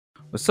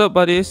What's up,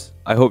 buddies?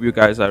 I hope you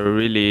guys are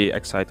really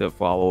excited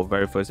for our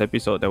very first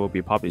episode that will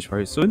be published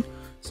very soon.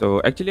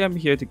 So, actually, I'm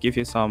here to give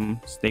you some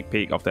sneak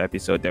peek of the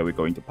episode that we're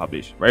going to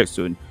publish very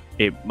soon.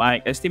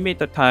 My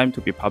estimated time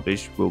to be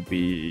published will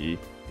be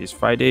this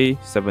Friday,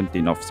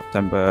 17th of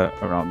September,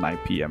 around 9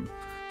 p.m.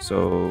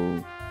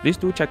 So, please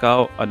do check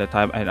out on the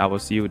time, and I will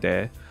see you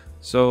there.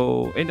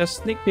 So, in the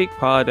sneak peek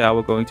part, I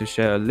will going to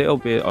share a little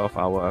bit of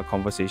our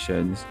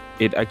conversations.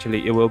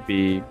 It will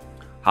be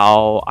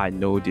how I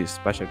know this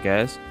special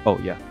guest. Oh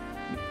yeah,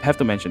 have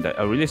to mention that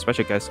a really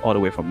special guest all the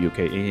way from UK,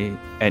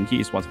 and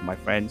he is one of my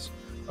friends,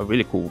 a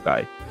really cool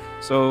guy.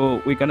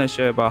 So we're gonna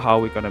share about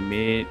how we're gonna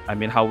meet. I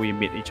mean, how we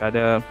meet each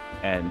other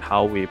and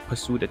how we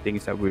pursue the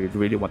things that we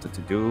really wanted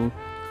to do,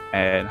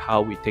 and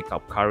how we take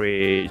up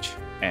courage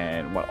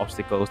and what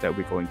obstacles that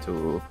we're going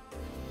to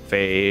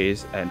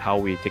face and how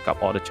we take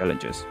up all the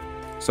challenges.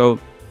 So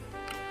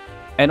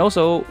and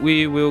also,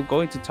 we will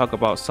going to talk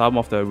about some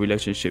of the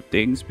relationship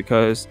things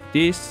because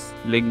this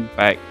link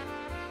back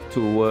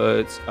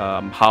towards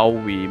how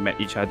we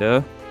met each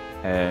other,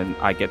 and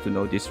I get to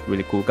know this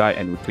really cool guy,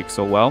 and we click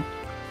so well.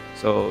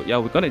 So yeah,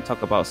 we're gonna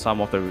talk about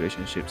some of the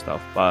relationship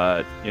stuff.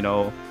 But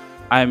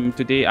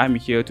I'm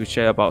here to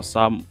share about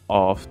some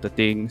of the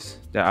things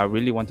that I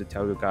really want to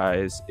tell you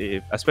guys,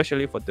 if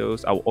especially for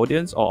those our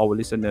audience or our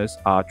listeners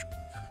are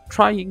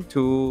trying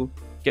to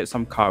get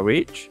some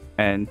courage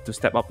and to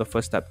step up the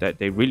first step that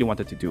they really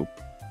wanted to do.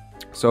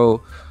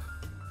 So,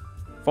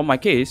 for my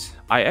case,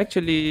 I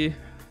actually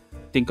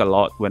think a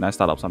lot when I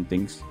start up some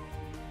things,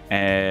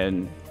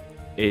 and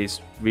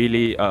it's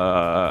really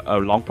a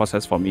long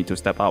process for me to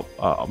step out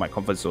of my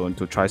comfort zone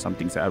to try some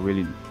things that I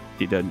really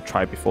didn't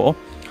try before,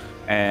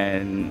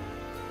 and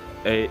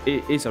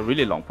it's a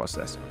really long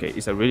process. Okay,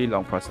 it's a really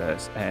long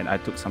process, and I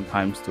took some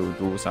time to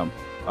do some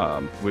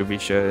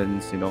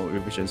revisions,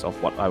 revisions of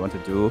what I want to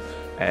do,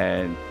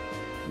 and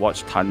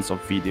watch tons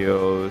of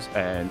videos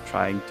and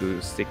trying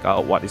to stick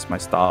out what is my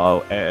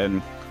style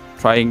and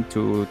trying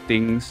to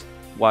think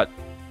what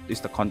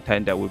is the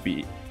content that would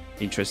be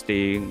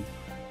interesting,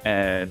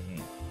 and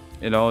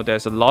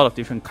there's a lot of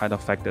different kind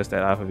of factors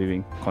that I have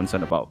been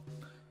concerned about.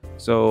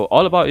 So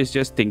all about is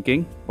just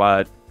thinking,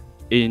 but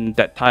in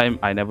that time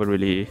I never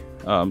really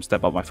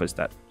step up my first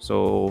step.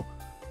 So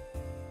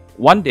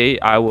one day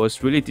I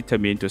was really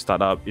determined to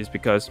start up is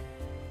because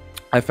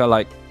I felt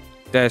like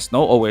there's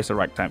no always a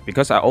right time,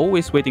 because I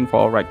always waiting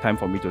for a right time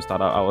for me to start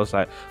up. I was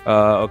like,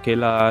 okay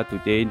lah,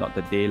 today not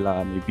the day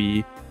lah,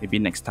 maybe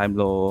next time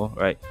lor,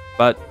 right?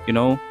 But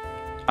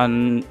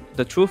and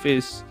the truth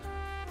is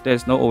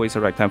there's no always a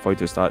right time for you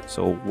to start.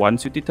 So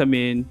once you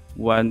determine,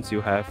 once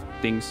you have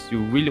things you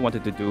really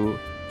wanted to do,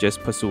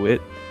 just pursue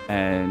it.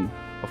 And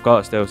of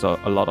course there's a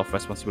lot of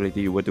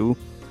responsibility you will do,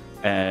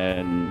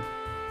 and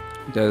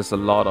there's a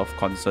lot of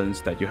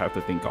concerns that you have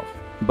to think of.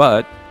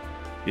 But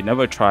you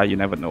never try, you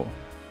never know.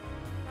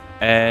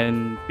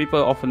 And people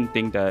often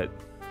think that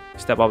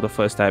step out the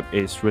first step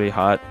is really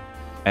hard,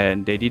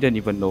 and they didn't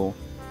even know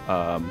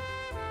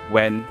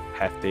when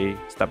have they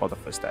stepped out the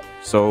first step.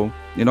 So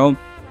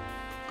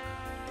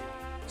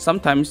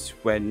sometimes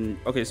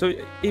so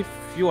if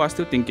you are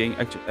still thinking,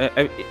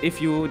 actually,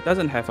 if you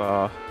doesn't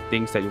have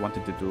things that you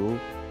wanted to do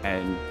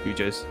and you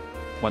just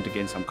want to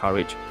gain some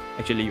courage,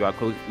 actually you are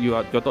close.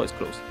 Your door is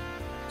closed.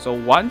 So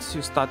once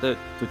you started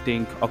to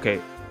think, okay,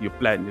 you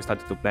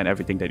started to plan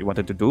everything that you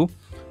wanted to do,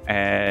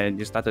 and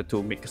you started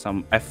to make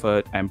some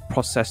effort and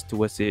process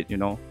towards it,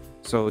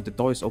 so the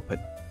door is open.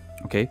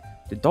 Okay,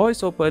 the door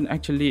is open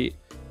actually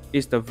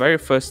is the very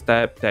first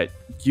step that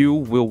you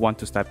will want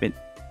to step in,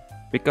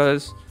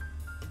 because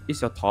it's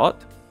your thought,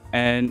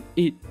 and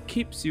it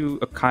keeps you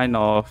a kind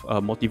of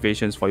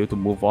motivations for you to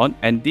move on.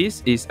 And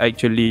this is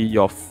actually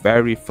your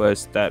very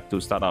first step to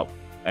start up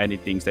any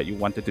things that you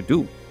wanted to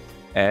do.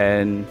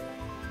 And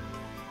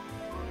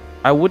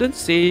I wouldn't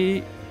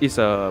say it's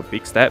a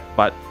big step,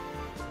 but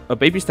a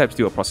baby step is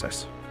still a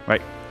process,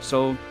 right?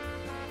 So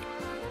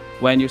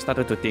when you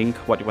started to think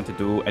what you want to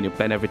do and you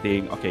plan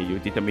everything, okay, you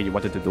determine you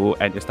wanted to do,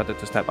 and you started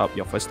to step up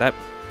your first step,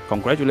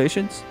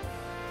 congratulations.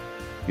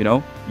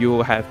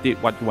 You have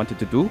did what you wanted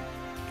to do,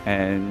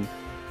 and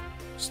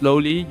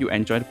slowly you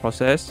enjoy the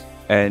process.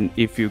 And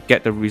if you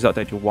get the result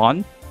that you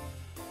want,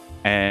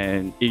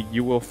 and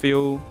you will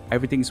feel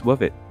everything is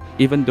worth it,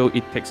 even though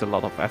it takes a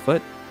lot of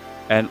effort.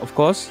 And of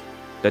course,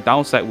 the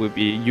downside will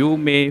be you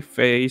may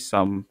face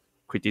some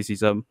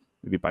criticism,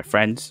 maybe by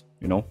friends,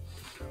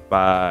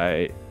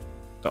 by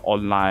the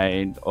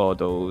online, or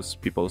those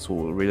people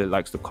who really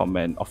likes to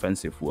comment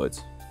offensive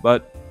words.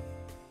 But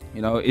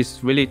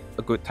it's really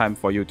a good time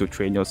for you to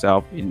train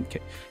yourself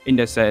in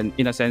a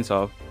sense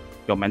of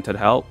your mental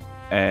health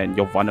and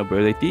your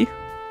vulnerability,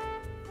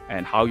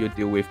 and how you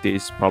deal with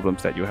these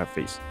problems that you have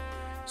faced.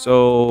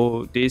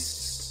 So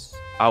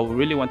I would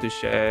really want to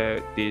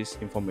share these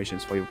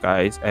informations for you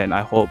guys, and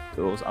I hope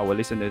those our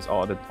listeners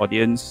or the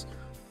audience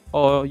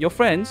or your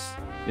friends,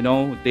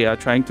 they are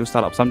trying to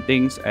start up some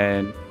things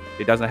and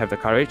they doesn't have the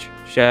courage,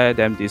 share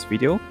them this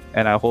video,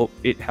 and I hope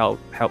it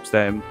helps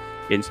them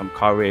gain some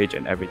courage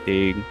and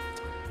everything.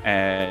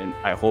 And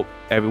I hope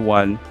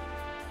everyone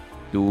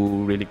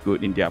do really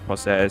good in their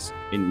process,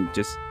 in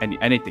just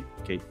anything,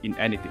 okay, in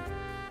anything.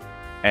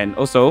 And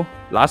also,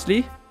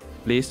 lastly,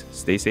 please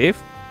stay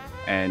safe,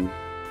 and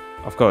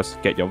of course,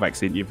 get your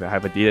vaccine if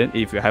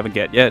you haven't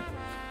get yet.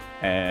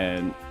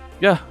 And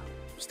yeah,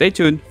 stay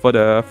tuned for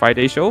the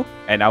Friday show,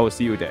 and I will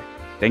see you there.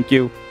 Thank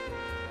you.